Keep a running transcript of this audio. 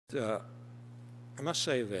I must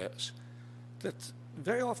say this, that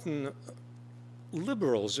very often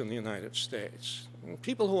liberals in the United States,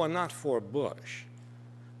 people who are not for Bush,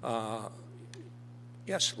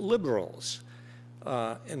 yes, liberals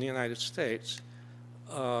in the United States,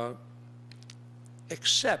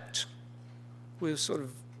 accept with sort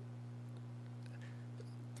of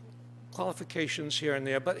qualifications here and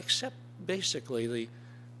there, but accept basically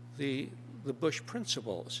the Bush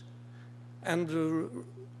principles. And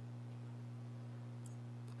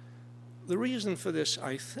the reason for this,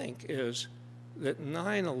 I think, is that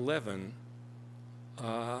 9/11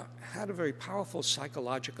 had a very powerful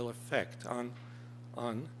psychological effect on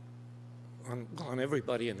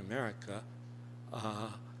everybody in America.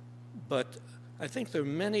 But I think there are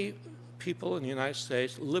many people in the United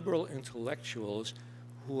States, liberal intellectuals,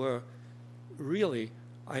 who are really,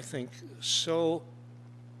 I think, so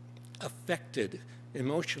affected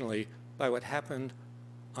emotionally by what happened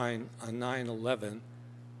on 9/11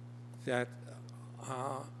 that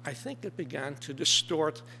I think it began to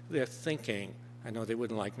distort their thinking. I know they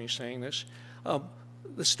wouldn't like me saying this.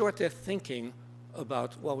 Distort their thinking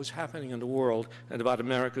about what was happening in the world and about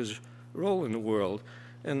America's role in the world.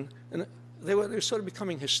 And they were sort of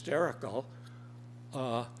becoming hysterical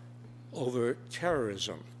over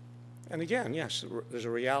terrorism. And again, yes, there's a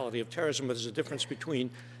reality of terrorism, but there's a difference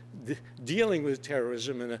between dealing with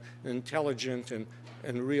terrorism in an intelligent and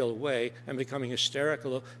real way and becoming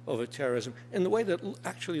hysterical over terrorism in the way that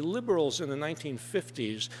actually liberals in the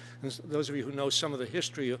 1950s, and those of you who know some of the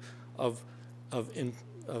history of the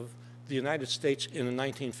United States in the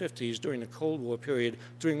 1950s during the Cold War period,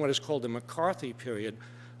 during what is called the McCarthy period,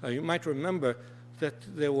 you might remember that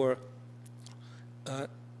there were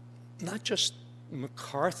not just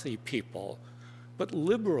McCarthy people, but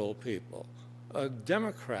liberal people,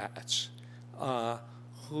 Democrats,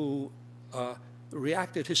 who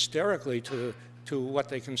reacted hysterically to what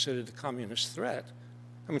they considered the communist threat.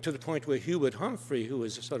 I mean, to the point where Hubert Humphrey, who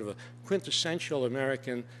was a sort of a quintessential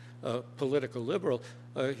American political liberal,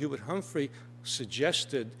 Hubert Humphrey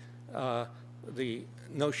suggested the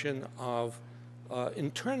notion of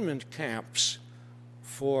internment camps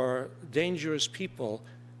for dangerous people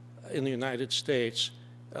in the United States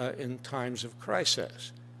in times of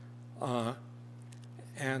crisis.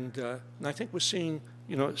 And I think we're seeing,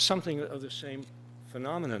 something of the same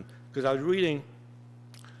phenomenon. Because I was reading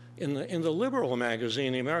in the liberal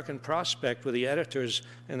magazine, the American Prospect, with the editors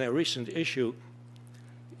in their recent issue,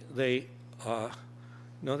 their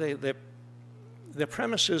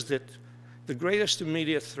premise is that the greatest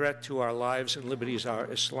immediate threat to our lives and liberties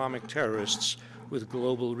are Islamic terrorists with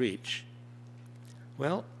global reach.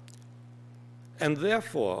 Well, and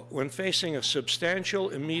therefore, when facing a substantial,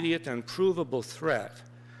 immediate, and provable threat,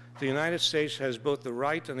 the United States has both the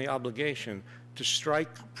right and the obligation to strike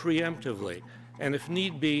preemptively, and if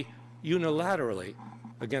need be, unilaterally,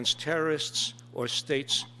 against terrorists or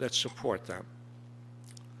states that support them.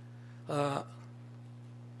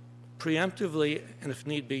 Preemptively, and if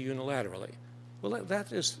need be, unilaterally. Well,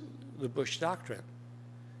 that is the Bush doctrine.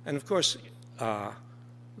 And of course,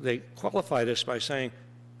 they qualify this by saying,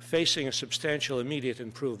 facing a substantial, immediate,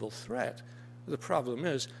 and provable threat. The problem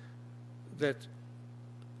is that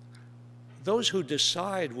those who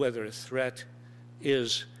decide whether a threat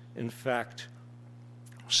is, in fact,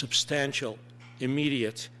 substantial,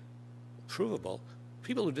 immediate, provable,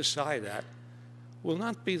 people who decide that will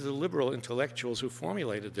not be the liberal intellectuals who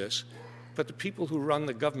formulated this, but the people who run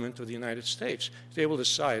the government of the United States. They will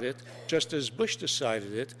decide it just as Bush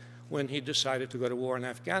decided it when he decided to go to war in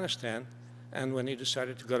Afghanistan and when he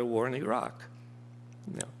decided to go to war in Iraq.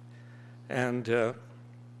 And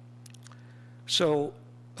so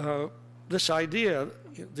these ideas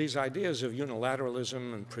of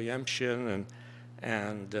unilateralism and preemption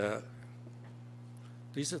and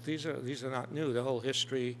these are not new. The whole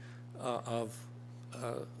history of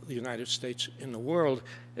the United States in the world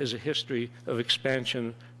is a history of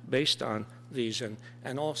expansion based on these and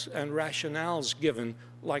rationales given,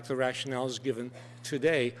 like the rationales given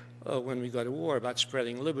today when we go to war about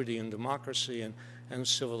spreading liberty and democracy and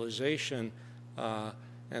civilization.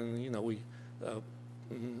 We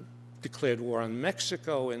declared war on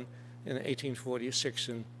Mexico in 1846,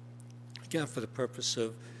 and again for the purpose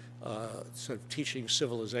of sort of teaching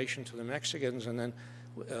civilization to the Mexicans, and then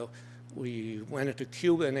we went into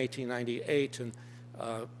Cuba in 1898 and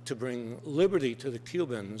to bring liberty to the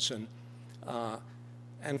Cubans. And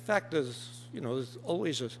in fact, there's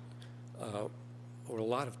always or a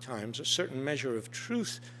lot of times, a certain measure of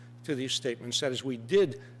truth to these statements. That is, we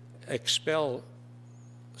did expel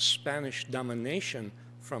Spanish domination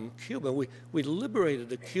from Cuba. We liberated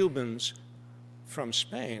the Cubans from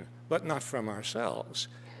Spain, but not from ourselves.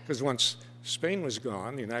 Because once Spain was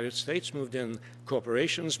gone, the United States moved in,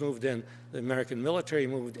 corporations moved in, the American military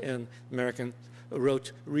moved in, American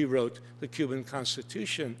rewrote the Cuban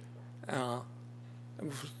Constitution.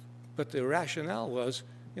 But the rationale was,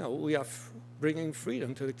 you know, we are bringing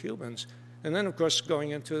freedom to the Cubans. And then, of course,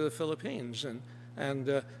 going into the Philippines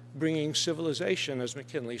and bringing civilization, as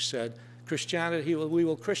McKinley said, Christianity, we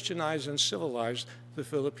will Christianize and civilize the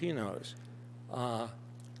Filipinos.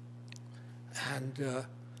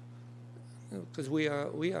 Because we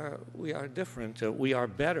are different, we are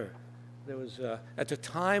better. There was at the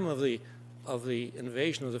time of the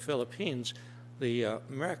invasion of the Philippines, the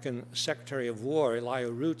American Secretary of War, Elia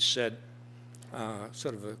Root, said,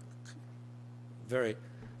 sort of a very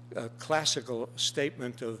classical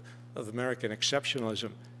statement of American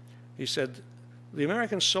exceptionalism. He said, "The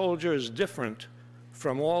American soldier is different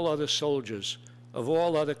from all other soldiers of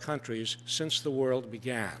all other countries since the world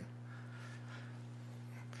began.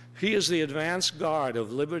 He is the advance guard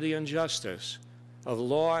of liberty and justice, of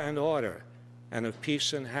law and order, and of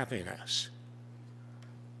peace and happiness."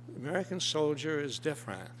 The American soldier is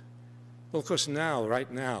different. Well, of course, now,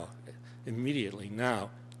 right now, immediately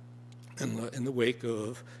now, in the wake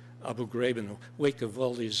of Abu Ghraib, in the wake of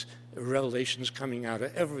all these revelations coming out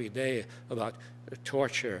every day about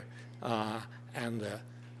torture and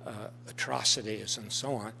atrocities and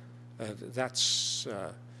so on, that's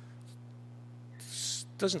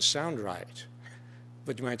doesn't sound right.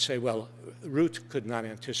 But you might say, well, Root could not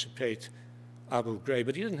anticipate Abu Ghraib,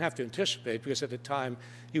 but he didn't have to anticipate, because at the time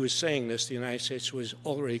he was saying this, the United States was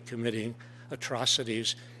already committing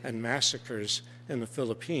atrocities and massacres in the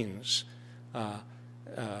Philippines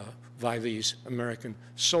by these American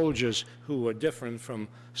soldiers who were different from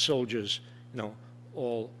soldiers, you know,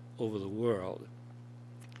 all over the world.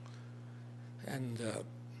 And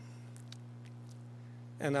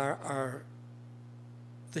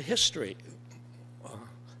the history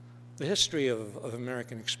of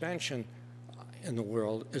American expansion in the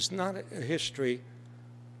world is not a history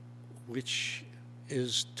which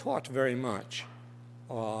is taught very much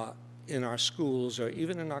in our schools or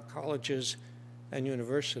even in our colleges and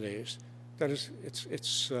universities. That is,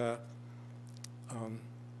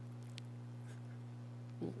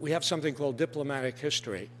 we have something called diplomatic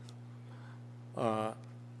history.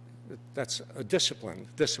 That's a discipline.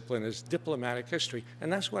 Discipline is diplomatic history, and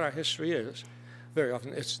that's what our history is. Very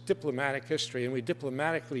often, it's diplomatic history, and we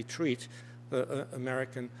diplomatically treat the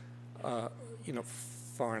American, you know,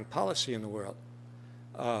 foreign policy in the world.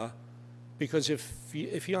 Because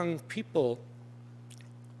if young people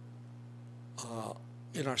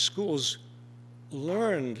in our schools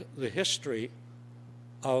learned the history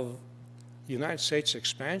of the United States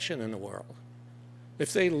expansion in the world,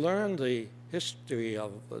 if they learned the history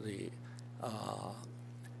of the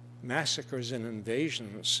massacres and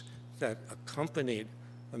invasions that accompanied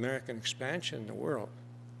American expansion in the world,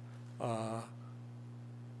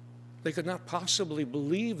 they could not possibly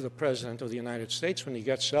believe the President of the United States when he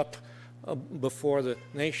gets up before the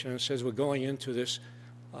nation and says, we're going into this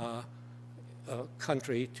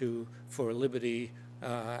country for liberty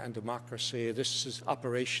and democracy. This is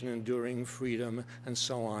Operation Enduring Freedom, and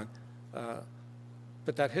so on.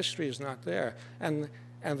 But that history is not there. And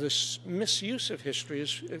this misuse of history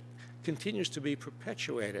continues to be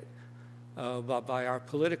perpetuated by our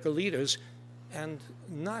political leaders, and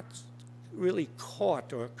not really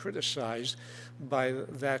caught or criticized by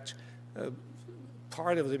that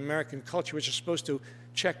part of the American culture which is supposed to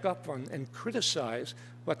check up on and criticize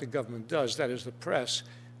what the government does, that is the press,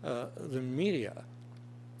 the media.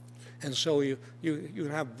 And so you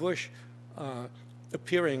have Bush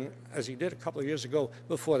appearing, as he did a couple of years ago,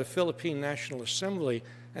 before the Philippine National Assembly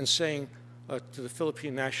and saying to the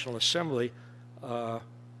Philippine National Assembly, I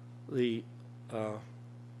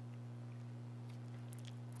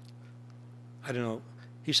don't know,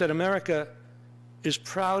 he said, America is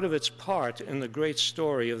proud of its part in the great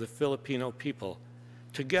story of the Filipino people.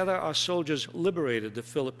 Together, our soldiers liberated the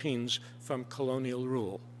Philippines from colonial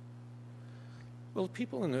rule. Well, the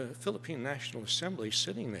people in the Philippine National Assembly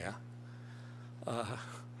sitting there,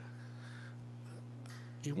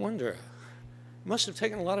 you wonder, it must have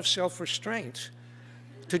taken a lot of self-restraint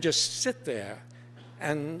to just sit there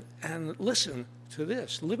and listen to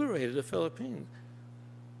this. Liberated the Philippines.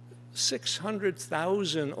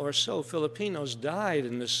 600,000 or so Filipinos died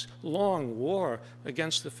in this long war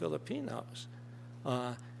against the Filipinos.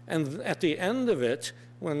 And at the end of it,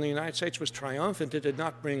 when the United States was triumphant, it did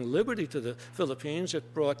not bring liberty to the Philippines.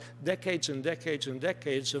 It brought decades and decades and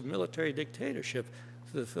decades of military dictatorship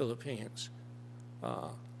to the Philippines. But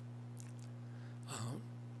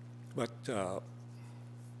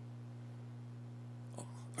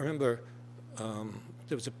remember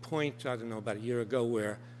there was a point, I don't know, about a year ago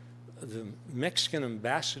where the Mexican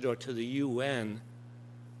ambassador to the UN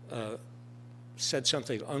said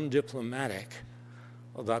something undiplomatic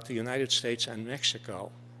about the United States and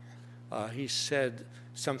Mexico. He said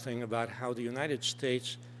something about how the United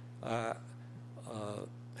States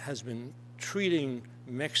has been treating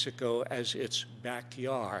Mexico as its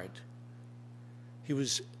backyard. He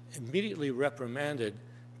was immediately reprimanded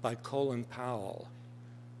by Colin Powell,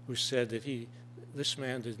 who said that this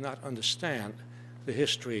man did not understand the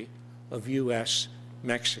history of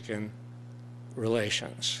U.S.-Mexican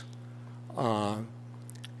relations.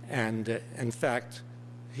 And in fact,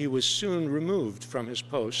 he was soon removed from his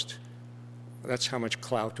post. That's how much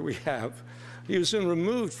clout we have. He was soon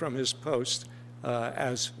removed from his post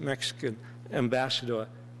as Mexican ambassador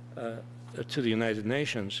to the United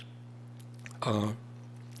Nations.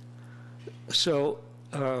 So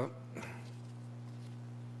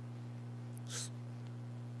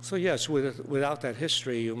yes, without that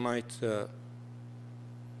history, you might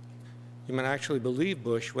actually believe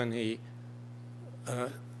Bush when he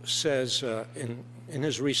says in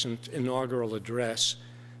his recent inaugural address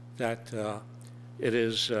that it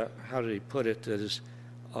is, how did he put it, that is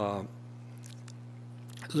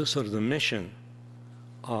sort of the mission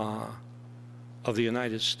of the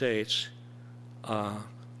United States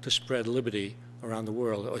to spread liberty around the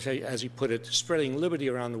world. Or as he put it, spreading liberty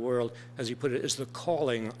around the world, as he put it, is the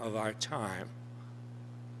calling of our time.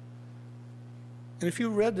 And if you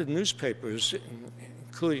read the newspapers,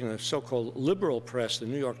 including the so-called liberal press, the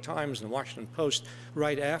New York Times and the Washington Post,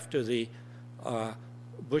 right after the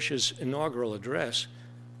Bush's inaugural address,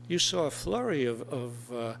 you saw a flurry of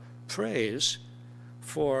praise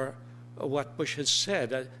for what Bush had said.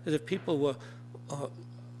 That if people were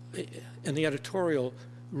in the editorial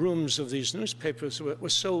rooms of these newspapers were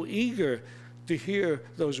so eager to hear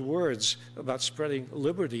those words about spreading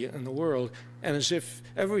liberty in the world, and as if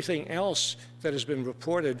everything else that has been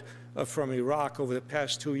reported from Iraq over the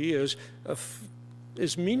past 2 years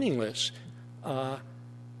is meaningless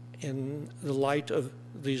in the light of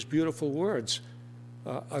these beautiful words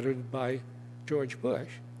uttered by George Bush.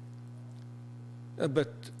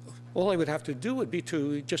 But all I would have to do would be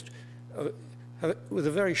to just, with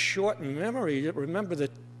a very short memory, remember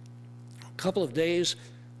that a couple of days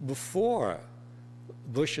before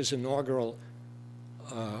Bush's inaugural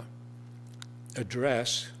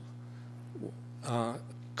address, a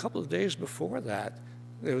couple of days before that,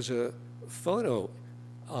 there was a photo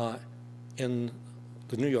in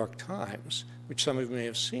the New York Times, which some of you may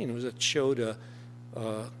have seen. It showed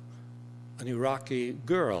an Iraqi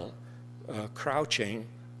girl crouching,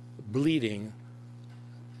 bleeding,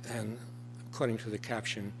 and according to the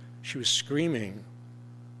caption, she was screaming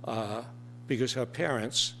because her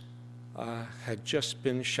parents had just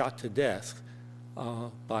been shot to death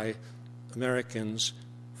by Americans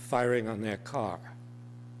firing on their car.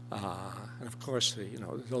 And of course,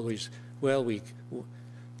 there's always, well, we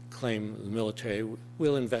claim the military,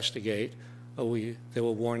 we'll investigate, there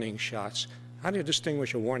were warning shots. How do you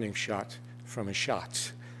distinguish a warning shot from a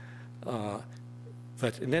shot?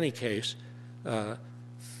 But in any case,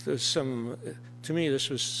 there's some, to me, this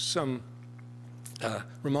was some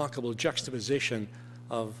remarkable juxtaposition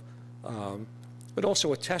of, but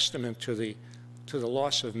also a testament to the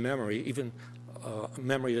loss of memory, even a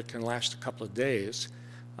memory that can last a couple of days,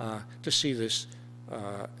 to see this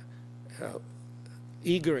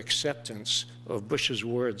eager acceptance of Bush's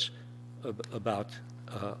words about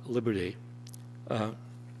liberty.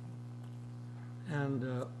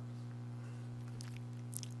 And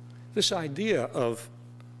this idea of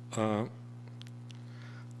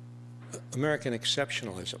American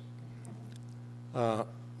exceptionalism,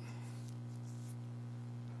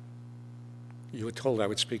 you were told I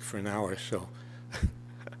would speak for an hour, so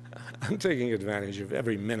I'm taking advantage of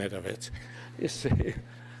every minute of it. You see,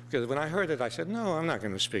 because when I heard it, I said, no, I'm not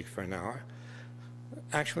going to speak for an hour.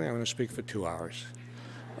 Actually, I'm going to speak for 2 hours.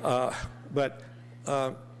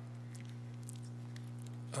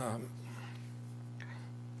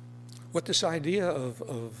 What this idea of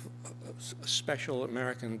a special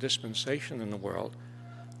American dispensation in the world,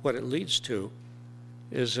 what it leads to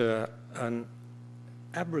is an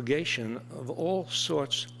abrogation of all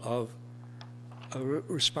sorts of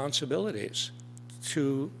responsibilities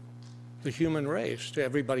to the human race, to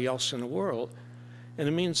everybody else in the world. And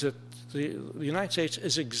it means that the United States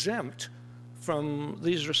is exempt from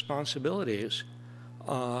these responsibilities.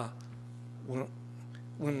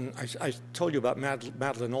 When I told you about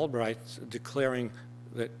Madeleine Albright declaring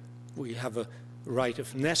that we have a right,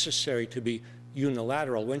 if necessary, to be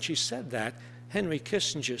unilateral, when she said that, Henry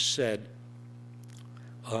Kissinger said,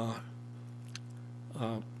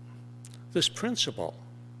 this principle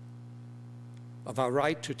of our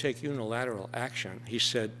right to take unilateral action, he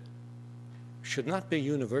said, should not be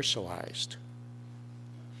universalized.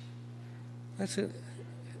 That's an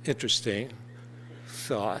interesting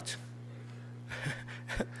thought.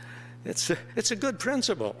 It's a good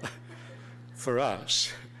principle for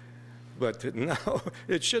us, but no,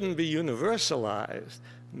 it shouldn't be universalized.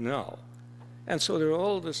 No. And so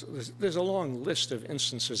there's a long list of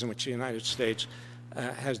instances in which the United States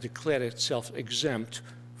has declared itself exempt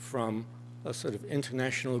from sort of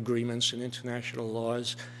international agreements and international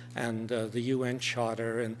laws, and the UN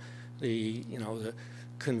Charter and the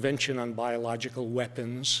Convention on Biological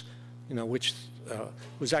Weapons, which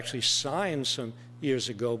was actually signed some years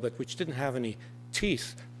ago, but which didn't have any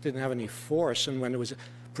teeth, didn't have any force. And when it was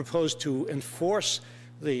proposed to enforce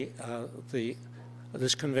this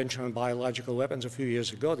Convention on Biological Weapons a few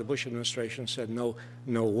years ago, the Bush administration said no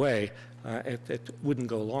way, it wouldn't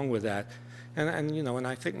go along with that. And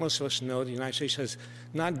I think most of us know the United States has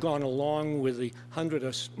not gone along with the 100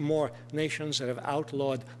 or more nations that have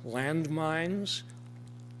outlawed landmines.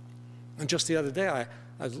 And just the other day,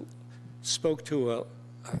 I spoke to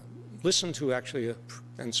listened to actually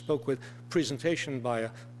and spoke with a presentation by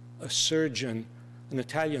a surgeon, an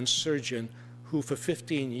Italian surgeon, who for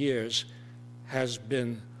 15 years has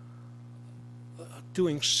been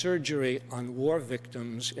doing surgery on war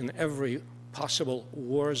victims in every possible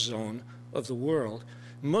war zone of the world.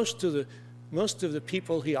 Most of the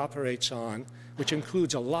people he operates on, which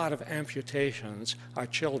includes a lot of amputations, are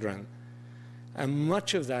children. And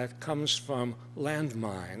much of that comes from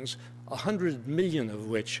landmines, 100 million of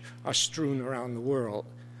which are strewn around the world.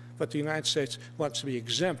 But the United States wants to be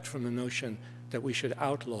exempt from the notion that we should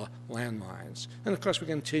outlaw landmines. And of course we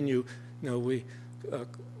continue,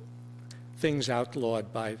 things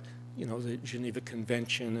outlawed by, the Geneva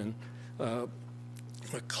Convention and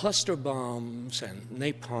cluster bombs and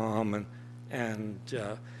napalm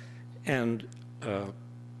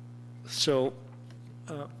so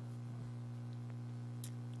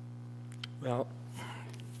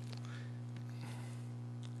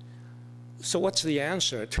what's the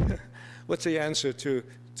answer to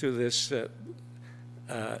this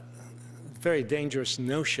very dangerous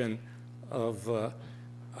notion of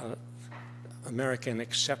American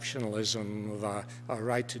exceptionalism, of our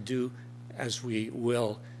right to do as we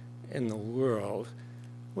will in the world?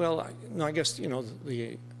 Well, I guess the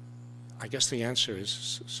answer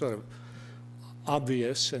is sort of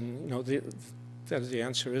obvious, and the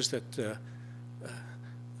answer is that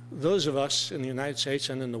those of us in the United States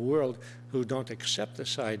and in the world who don't accept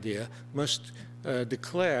this idea must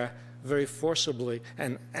declare very forcibly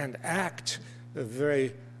and act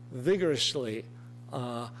very vigorously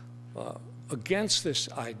against this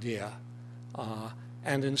idea,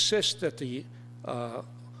 and insist that the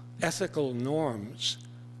ethical norms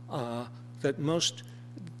that most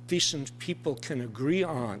decent people can agree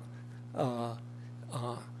on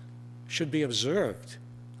should be observed,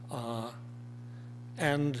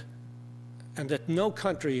 and that no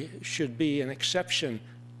country should be an exception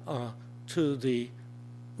to the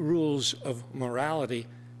rules of morality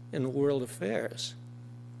in world affairs,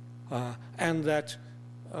 and that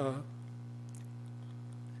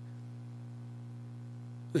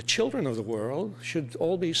the children of the world should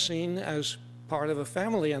all be seen as part of a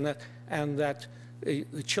family, and that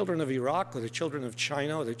the children of Iraq or the children of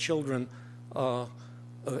China or the children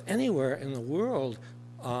anywhere in the world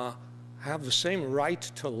have the same right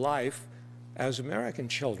to life as American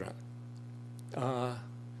children.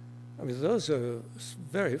 Those are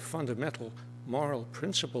very fundamental moral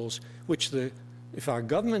principles which if our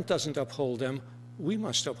government doesn't uphold them, we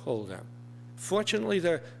must uphold them. Fortunately,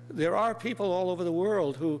 there are people all over the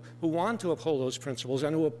world who want to uphold those principles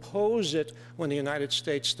and who oppose it when the United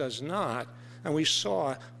States does not. And we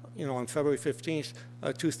saw, on February 15th,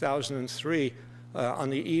 2003, on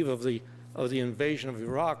the eve of the invasion of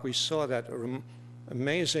Iraq, we saw that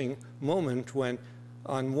amazing moment when,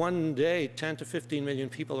 on one day, 10 to 15 million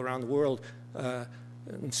people around the world,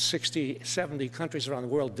 in 60, 70 countries around the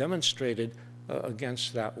world, demonstrated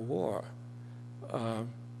against that war.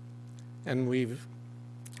 And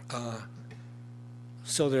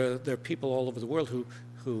so there are people all over the world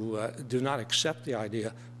who do not accept the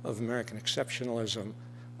idea of American exceptionalism.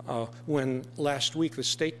 When last week the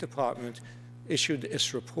State Department issued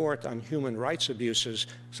its report on human rights abuses,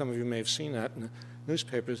 some of you may have seen that in the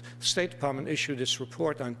newspapers, the State Department issued its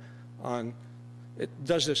report on it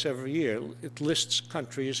does this every year. It lists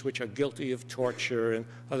countries which are guilty of torture and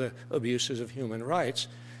other abuses of human rights.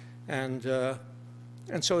 And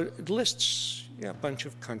And so it lists a bunch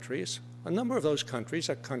of countries. A number of those countries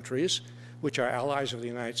are countries which are allies of the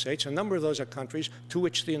United States. A number of those are countries to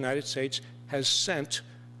which the United States has sent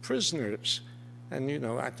prisoners. And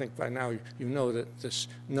I think by now you know that this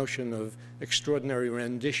notion of extraordinary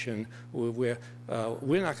rendition, where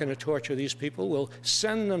we're not going to torture these people, we'll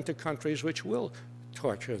send them to countries which will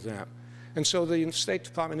torture them. And so the State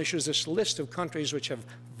Department issues this list of countries which have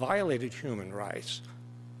violated human rights.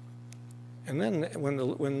 And then when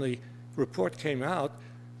the report came out,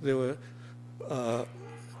 there were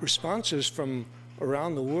responses from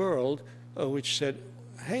around the world which said,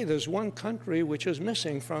 hey, there's one country which is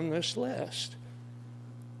missing from this list.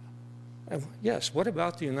 And yes, what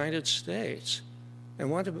about the United States? And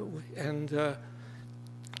what about,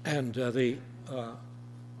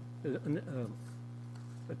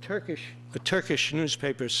 a Turkish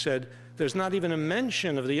newspaper said there's not even a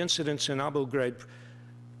mention of the incidents in Abu Ghraib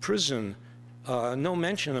prison, no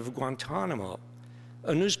mention of Guantanamo.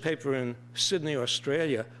 A newspaper in Sydney,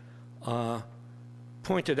 Australia,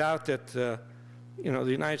 pointed out that the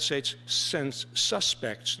United States sends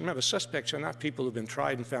suspects. Remember, suspects are not people who've been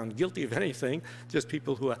tried and found guilty of anything, just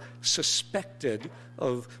people who are suspected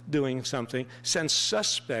of doing something, sends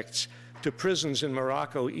suspects to prisons in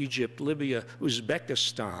Morocco, Egypt, Libya,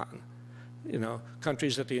 Uzbekistan,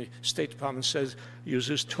 countries that the State Department says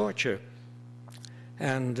uses torture.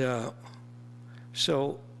 And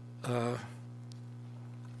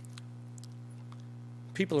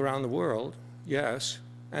people around the world, yes,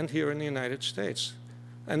 and here in the United States.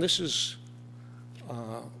 And this is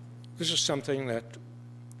something that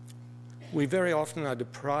we very often are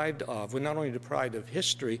deprived of. We're not only deprived of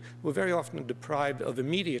history, we're very often deprived of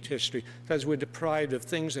immediate history, because we're deprived of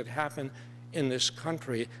things that happen in this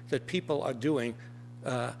country that people are doing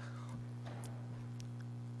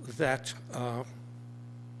that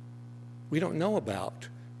we don't know about,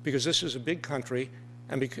 because this is a big country.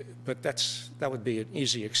 But that would be an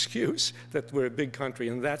easy excuse, that we're a big country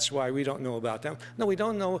and that's why we don't know about them. No, we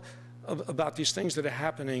don't know about these things that are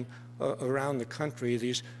happening around the country,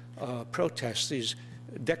 these protests, these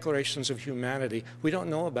declarations of humanity. We don't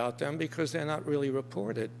know about them because they're not really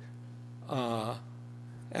reported.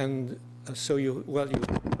 And so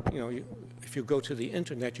if you go to the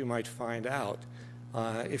internet, you might find out.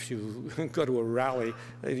 If you go to a rally,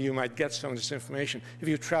 you might get some of this information. If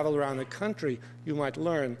you travel around the country, you might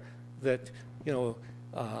learn that,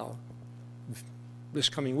 this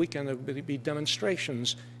coming weekend there will be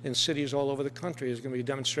demonstrations in cities all over the country. There's going to be a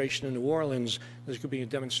demonstration in New Orleans. There's going to be a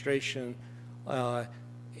demonstration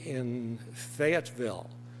in Fayetteville,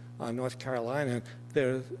 North Carolina.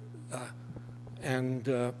 There's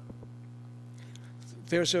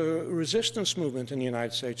a resistance movement in the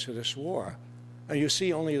United States to this war. And you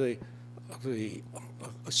see only the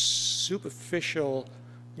superficial,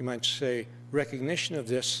 you might say, recognition of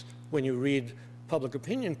this when you read public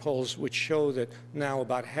opinion polls, which show that now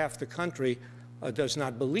about half the country does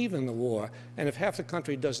not believe in the war. And if half the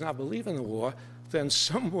country does not believe in the war, then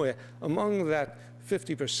somewhere among that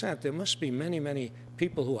 50%, there must be many, many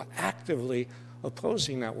people who are actively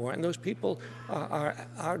opposing that war. And those people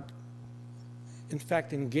are in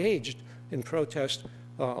fact, engaged in protest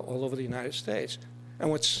all over the United States. And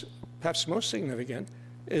what's perhaps most significant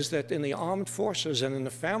is that in the armed forces and in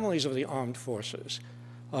the families of the armed forces,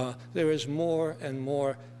 there is more and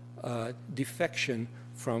more defection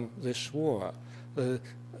from this war. The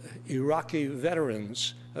Iraqi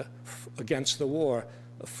veterans against the war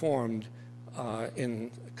formed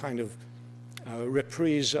in kind of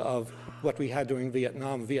reprise of what we had during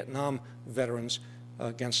Vietnam, Vietnam veterans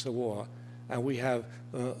against the war. And we have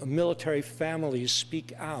military families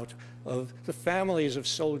speak out of the families of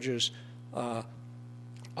soldiers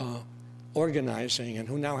organizing and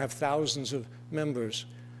who now have thousands of members.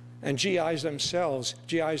 And GIs themselves,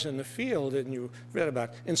 GIs in the field, and you read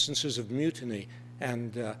about instances of mutiny,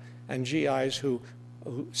 and GIs who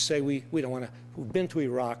say we don't want to, who've been to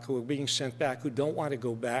Iraq, who are being sent back, who don't want to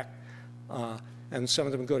go back, and some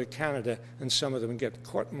of them go to Canada, and some of them get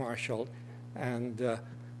court-martialed. And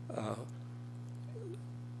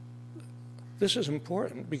this is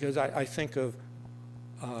important because I think of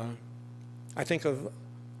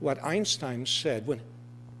what Einstein said when,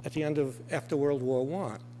 at the end of after World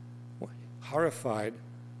War I, horrified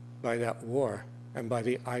by that war and by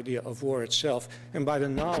the idea of war itself and by the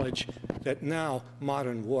knowledge that now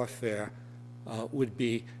modern warfare would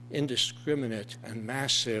be indiscriminate and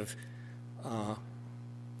massive.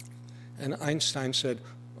 And Einstein said,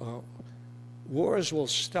 wars will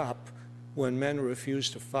stop when men refuse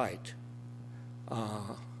to fight.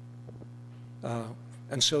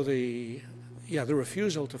 And so the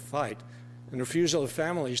refusal to fight and refusal of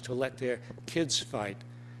families to let their kids fight,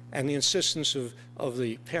 and the insistence of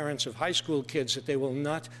the parents of high school kids that they will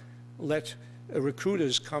not let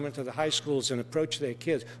recruiters come into the high schools and approach their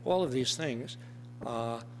kids. All of these things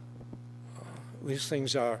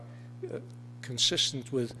are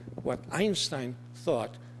consistent with what Einstein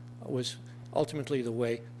thought was ultimately the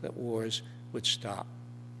way that wars would stop.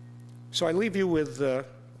 So I leave you with the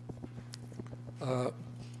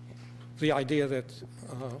idea that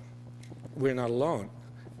we're not alone,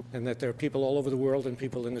 and that there are people all over the world and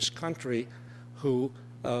people in this country who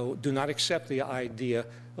do not accept the idea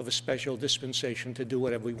of a special dispensation to do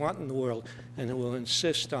whatever we want in the world, and who will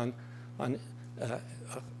insist on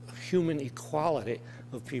human equality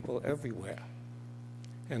of people everywhere.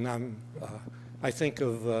 And I think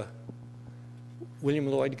of William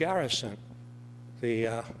Lloyd Garrison,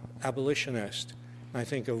 the abolitionist. I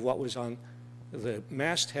think of what was on the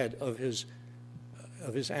masthead of his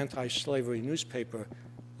anti-slavery newspaper,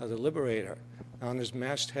 The Liberator. On his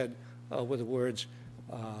masthead were the words,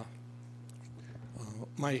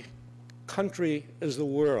 "My country is the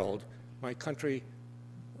world, my countrymen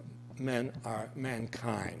are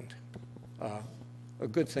mankind." A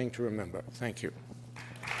good thing to remember. Thank you.